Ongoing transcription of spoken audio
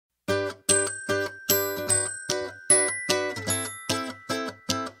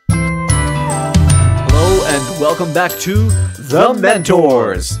and welcome back to The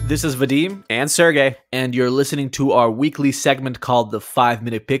Mentors. This is Vadim and Sergey, and you're listening to our weekly segment called the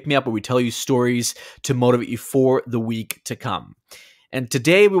 5-Minute Pick-Me-Up, where we tell you stories to motivate you for the week to come. And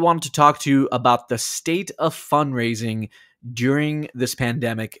today we wanted to talk to you about the state of fundraising during this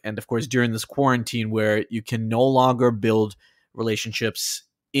pandemic and, of course, during this quarantine where you can no longer build relationships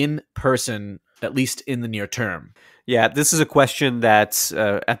in person, at least in the near term. Yeah, this is a question that's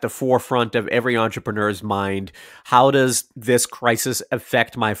at the forefront of every entrepreneur's mind. How does this crisis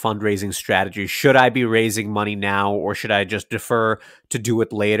affect my fundraising strategy? Should I be raising money now, or should I just defer to do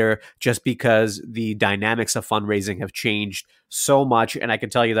it later, just because the dynamics of fundraising have changed so much? And I can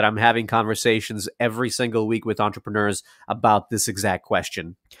tell you that I'm having conversations every single week with entrepreneurs about this exact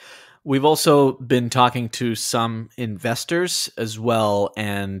question. We've also been talking to some investors as well,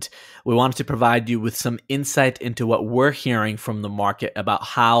 and we wanted to provide you with some insight into what we're hearing from the market about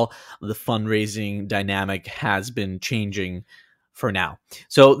how the fundraising dynamic has been changing for now.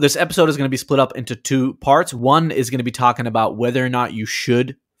 So this episode is going to be split up into two parts. One is going to be talking about whether or not you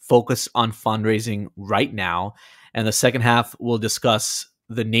should focus on fundraising right now, and the second half will discuss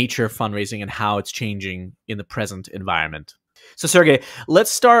the nature of fundraising and how it's changing in the present environment. So, Sergey,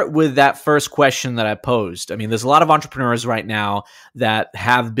 let's start with that first question that I posed. I mean, there's a lot of entrepreneurs right now that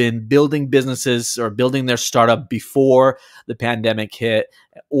have been building businesses or building their startup before the pandemic hit,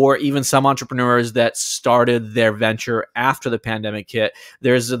 or even some entrepreneurs that started their venture after the pandemic hit.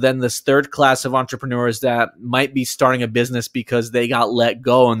 There's then this third class of entrepreneurs that might be starting a business because they got let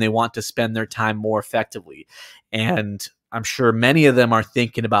go and they want to spend their time more effectively. And I'm sure many of them are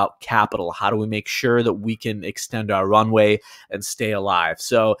thinking about capital. How do we make sure that we can extend our runway and stay alive?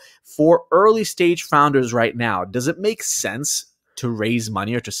 So for early stage founders right now, does it make sense to raise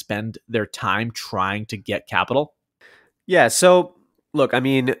money or to spend their time trying to get capital? Yeah, so look, I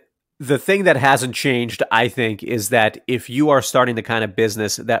mean, the thing that hasn't changed, I think, is that if you are starting the kind of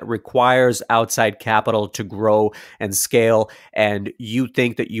business that requires outside capital to grow and scale, and you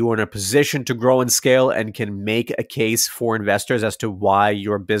think that you are in a position to grow and scale and can make a case for investors as to why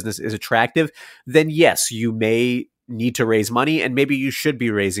your business is attractive, then yes, you may need to raise money, and maybe you should be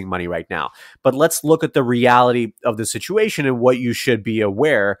raising money right now. But let's look at the reality of the situation and what you should be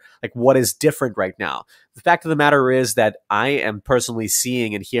aware, like what is different right now. The fact of the matter is that I am personally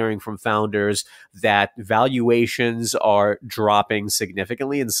seeing and hearing from founders that valuations are dropping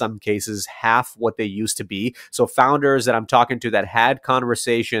significantly, in some cases half what they used to be. So founders that I'm talking to that had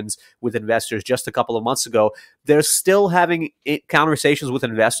conversations with investors just a couple of months ago, they're still having conversations with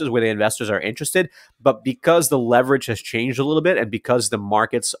investors where the investors are interested, but because the leverage has changed a little bit and because the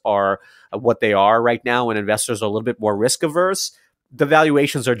markets are what they are right now and investors are a little bit more risk averse, the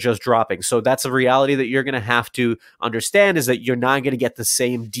valuations are just dropping. So that's a reality that you're going to have to understand, is that you're not going to get the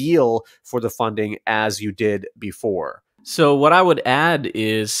same deal for the funding as you did before. So what I would add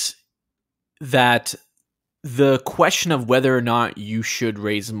is that the question of whether or not you should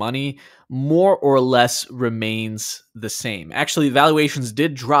raise money more or less remains the same. Actually, valuations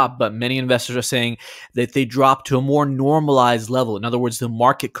did drop, but many investors are saying that they dropped to a more normalized level. In other words, the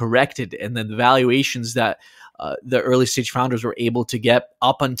market corrected, and then the valuations that the early stage founders were able to get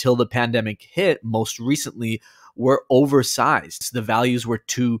up until the pandemic hit most recently were oversized. The values were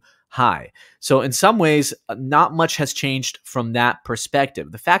too high. So in some ways, not much has changed from that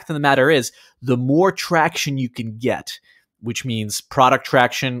perspective. The fact of the matter is, the more traction you can get, which means product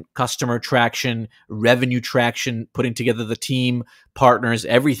traction, customer traction, revenue traction, putting together the team, partners,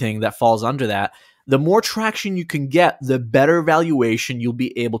 everything that falls under that, the more traction you can get, the better valuation you'll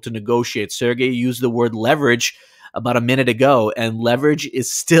be able to negotiate. Sergey used the word leverage about a minute ago, and leverage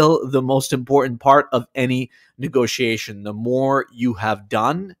is still the most important part of any negotiation. The more you have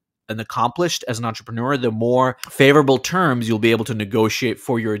done and accomplished as an entrepreneur, the more favorable terms you'll be able to negotiate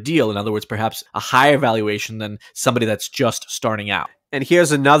for your deal. In other words, perhaps a higher valuation than somebody that's just starting out. And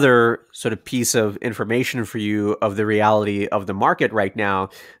here's another sort of piece of information for you of the reality of the market right now.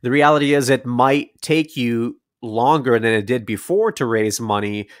 The reality is it might take you longer than it did before to raise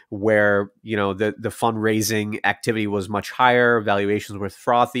money, where, you know, the fundraising activity was much higher, valuations were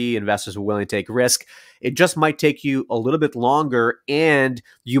frothy, investors were willing to take risk. It just might take you a little bit longer, and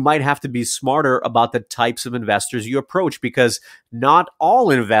you might have to be smarter about the types of investors you approach, because not all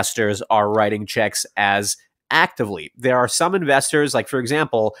investors are writing checks as actively. There are some investors, like for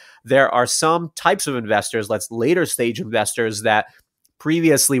example, there are some types of investors, later stage investors, that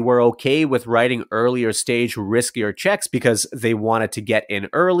previously were okay with writing earlier stage, riskier checks because they wanted to get in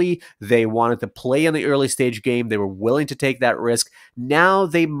early. They wanted to play in the early stage game. They were willing to take that risk. Now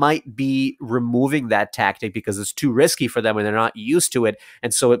they might be removing that tactic because it's too risky for them and they're not used to it.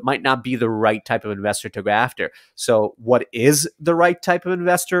 And so it might not be the right type of investor to go after. So what is the right type of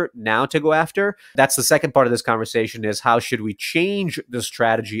investor now to go after? That's the second part of this conversation, is how should we change the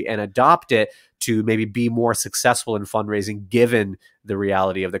strategy and adopt it to maybe be more successful in fundraising given the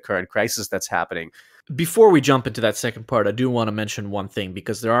reality of the current crisis that's happening. Before we jump into that second part, I do want to mention one thing,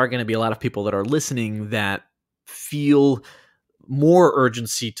 because there are going to be a lot of people that are listening that feel more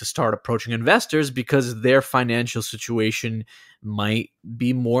urgency to start approaching investors because their financial situation might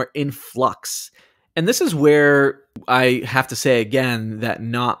be more in flux. And this is where I have to say again that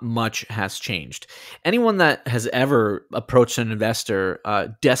not much has changed. Anyone that has ever approached an investor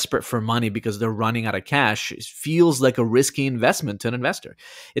desperate for money because they're running out of cash feels like a risky investment to an investor.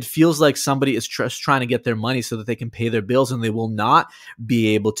 It feels like somebody is just trying to get their money so that they can pay their bills, and they will not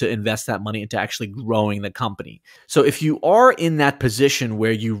be able to invest that money into actually growing the company. So if you are in that position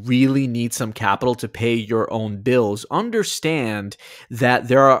where you really need some capital to pay your own bills, understand that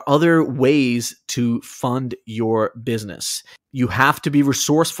there are other ways to fund your business. You have to be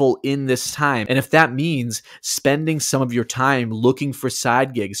resourceful in this time. And if that means spending some of your time looking for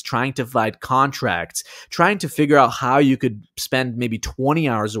side gigs, trying to find contracts, trying to figure out how you could spend maybe 20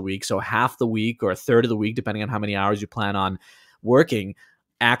 hours a week, so half the week or a third of the week, depending on how many hours you plan on working,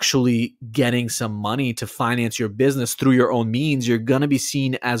 actually getting some money to finance your business through your own means, you're going to be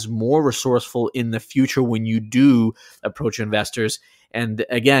seen as more resourceful in the future when you do approach investors. And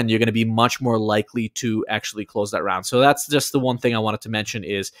again, you're going to be much more likely to actually close that round. So that's just the one thing I wanted to mention,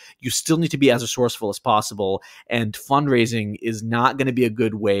 is you still need to be as resourceful as possible. And fundraising is not going to be a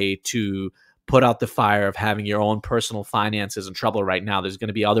good way to put out the fire of having your own personal finances in trouble right now. There's going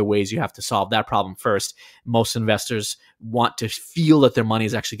to be other ways you have to solve that problem first. Most investors want to feel that their money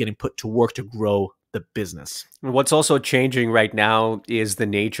is actually getting put to work to grow the business. What's also changing right now is the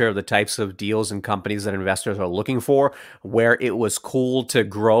nature of the types of deals and companies that investors are looking for. Where it was cool to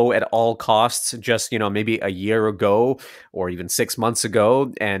grow at all costs just, maybe a year ago or even 6 months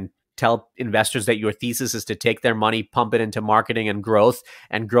ago, and tell investors that your thesis is to take their money, pump it into marketing and growth,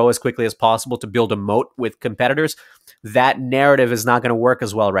 and grow as quickly as possible to build a moat with competitors. That narrative is not going to work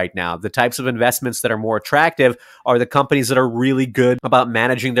as well right now. The types of investments that are more attractive are the companies that are really good about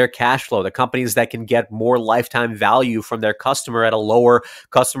managing their cash flow, the companies that can get more lifetime value from their customer at a lower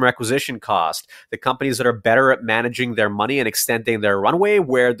customer acquisition cost, the companies that are better at managing their money and extending their runway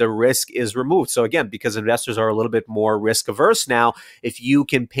where the risk is removed. So again, because investors are a little bit more risk averse now, if you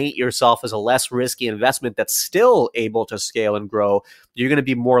can paint yourself as a less risky investment that's still able to scale and grow, you're going to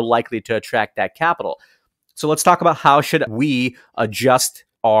be more likely to attract that capital. So let's talk about how should we adjust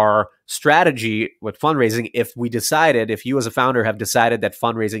our strategy with fundraising if you as a founder have decided that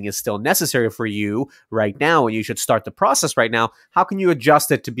fundraising is still necessary for you right now and you should start the process right now. How can you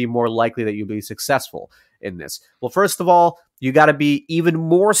adjust it to be more likely that you'll be successful in this? Well, first of all, you got to be even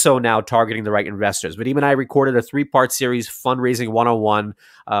more so now targeting the right investors. Vadim and I recorded a 3-part series, Fundraising 101,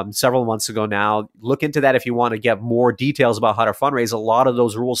 several months ago now. Look into that if you want to get more details about how to fundraise. A lot of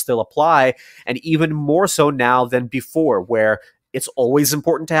those rules still apply, and even more so now than before, where it's always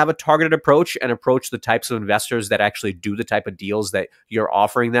important to have a targeted approach and approach the types of investors that actually do the type of deals that you're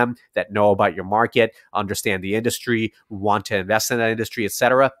offering them, that know about your market, understand the industry, want to invest in that industry,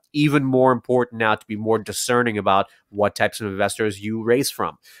 etc. Even more important now to be more discerning about what types of investors you raise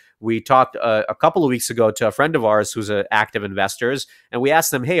from. We talked a couple of weeks ago to a friend of ours who's an active investors, and we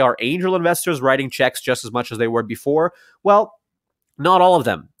asked them, hey, are angel investors writing checks just as much as they were before? Well, not all of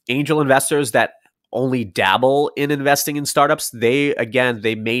them. Angel investors that only dabble in investing in startups, they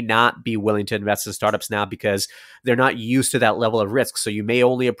may not be willing to invest in startups now because they're not used to that level of risk. So you may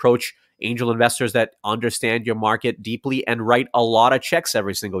only approach angel investors that understand your market deeply and write a lot of checks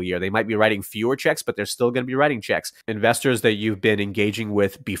every single year. They might be writing fewer checks, but they're still going to be writing checks. Investors that you've been engaging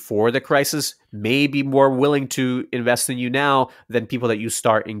with before the crisis may be more willing to invest in you now than people that you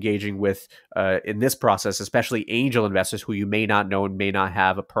start engaging with in this process, especially angel investors who you may not know and may not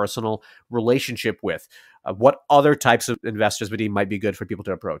have a personal relationship with. What other types of investors, Vadim, might be good for people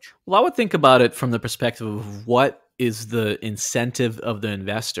to approach? Well, I would think about it from the perspective of what is the incentive of the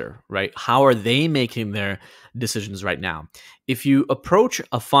investor, right? How are they making their decisions right now? If you approach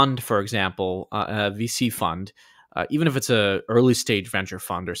a fund, for example, a VC fund, even if it's a early stage venture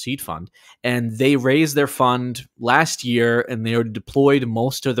fund or seed fund, and they raised their fund last year and they already deployed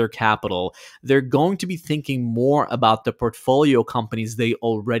most of their capital, they're going to be thinking more about the portfolio companies they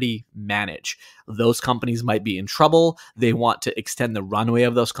already manage. Those companies might be in trouble. They want to extend the runway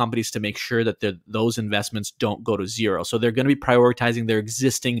of those companies to make sure that those investments don't go to zero. So they're going to be prioritizing their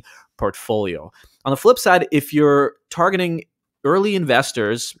existing portfolio. On the flip side, if you're targeting early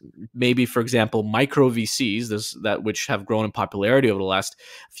investors, maybe for example micro VCs, which have grown in popularity over the last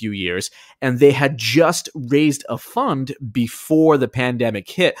few years, and they had just raised a fund before the pandemic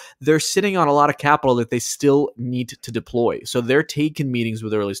hit, they're sitting on a lot of capital that they still need to deploy. So they're taking meetings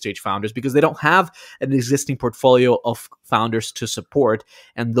with early stage founders because they don't have an existing portfolio of founders to support,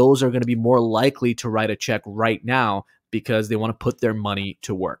 and those are going to be more likely to write a check right now because they want to put their money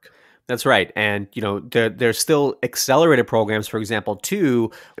to work. That's right. And, there's still accelerated programs, for example,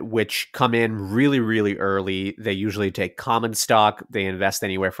 too, which come in really, really early. They usually take common stock. They invest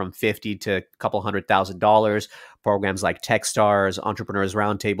anywhere from $50,000 to a couple $100,000. Programs like Techstars, Entrepreneurs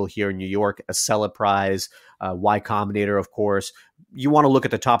Roundtable here in New York, Acela Prize, Y Combinator, of course. You want to look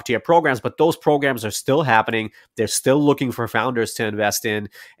at the top tier programs, but those programs are still happening. They're still looking for founders to invest in,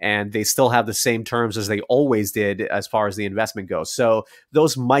 and they still have the same terms as they always did as far as the investment goes. So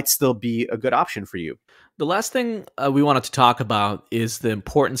those might still be a good option for you. The last thing we wanted to talk about is the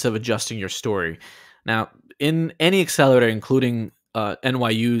importance of adjusting your story. Now, in any accelerator, including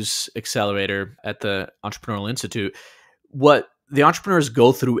NYU's accelerator at the Entrepreneurial Institute, what the entrepreneurs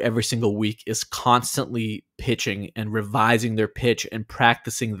go through every single week is constantly pitching and revising their pitch and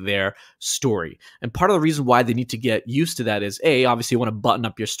practicing their story. And part of the reason why they need to get used to that is A, obviously you want to button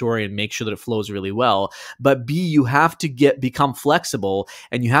up your story and make sure that it flows really well. But B, you have to become flexible,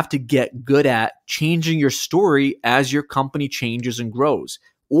 and you have to get good at changing your story as your company changes and grows,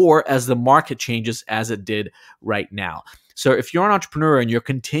 or as the market changes as it did right now. So if you're an entrepreneur and you're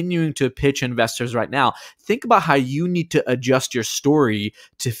continuing to pitch investors right now, think about how you need to adjust your story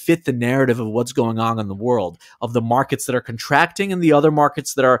to fit the narrative of what's going on in the world, of the markets that are contracting and the other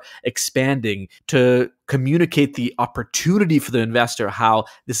markets that are expanding, to communicate the opportunity for the investor, how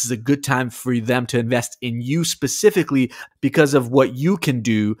this is a good time for them to invest in you specifically because of what you can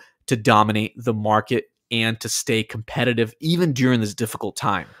do to dominate the market and to stay competitive even during this difficult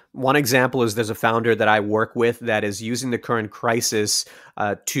time. One example is there's a founder that I work with that is using the current crisis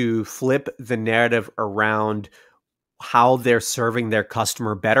to flip the narrative around how they're serving their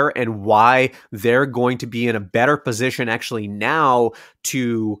customer better and why they're going to be in a better position actually now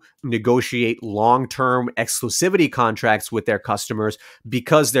to negotiate long-term exclusivity contracts with their customers,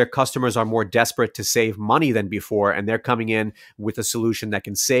 because their customers are more desperate to save money than before, and they're coming in with a solution that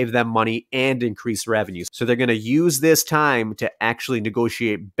can save them money and increase revenues. So they're going to use this time to actually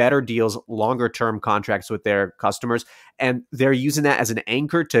negotiate better deals, longer-term contracts with their customers, and they're using that as an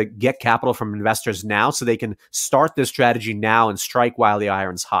anchor to get capital from investors now so they can start this strategy now and strike while the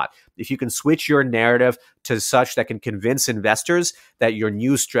iron's hot. If you can switch your narrative to such that can convince investors that your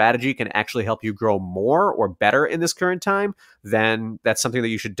new strategy can actually help you grow more or better in this current time, then that's something that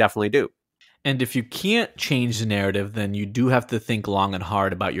you should definitely do. And if you can't change the narrative, then you do have to think long and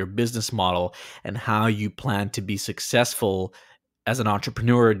hard about your business model and how you plan to be successful as an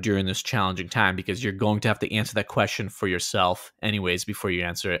entrepreneur during this challenging time, because you're going to have to answer that question for yourself anyways before you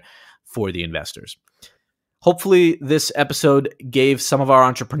answer it for the investors. Hopefully, this episode gave some of our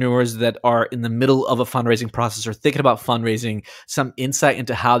entrepreneurs that are in the middle of a fundraising process or thinking about fundraising some insight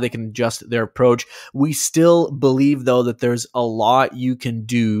into how they can adjust their approach. We still believe, though, that there's a lot you can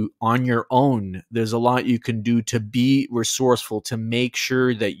do on your own. There's a lot you can do to be resourceful, to make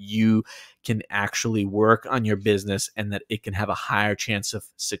sure that you can actually work on your business and that it can have a higher chance of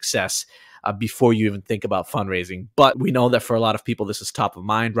success before you even think about fundraising. But we know that for a lot of people, this is top of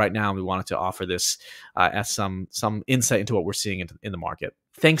mind right now, and we wanted to offer this as some insight into what we're seeing in the market.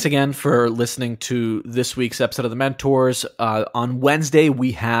 Thanks again for listening to this week's episode of The Mentors. On Wednesday,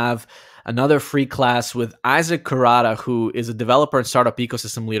 we have another free class with Isaac Kurata, who is a developer and startup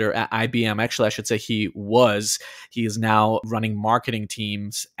ecosystem leader at IBM. Actually, I should say he is now running marketing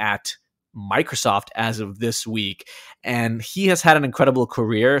teams at Microsoft as of this week, and he has had an incredible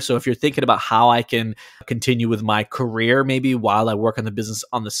career. So if you're thinking about how I can continue with my career maybe while I work on the business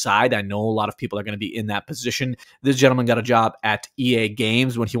on the side, I know a lot of people are going to be in that position. This gentleman got a job at EA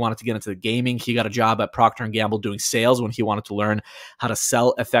Games when he wanted to get into the gaming. He got a job at Procter & Gamble doing sales when he wanted to learn how to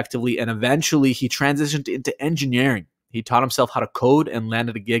sell effectively, and eventually he transitioned into engineering. He taught himself how to code and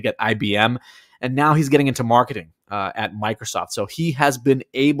landed a gig at IBM, and now he's getting into marketing at Microsoft. So he has been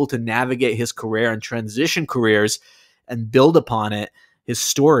able to navigate his career and transition careers and build upon it, his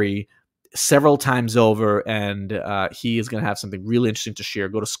story, several times over, and he is going to have something really interesting to share.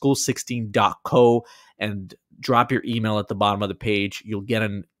 Go to school16.co and drop your email at the bottom of the page. You'll get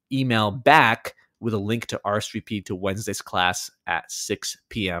an email back with a link to RSVP to Wednesday's class at 6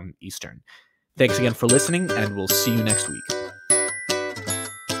 p.m. Eastern. Thanks again for listening, and we'll see you next week.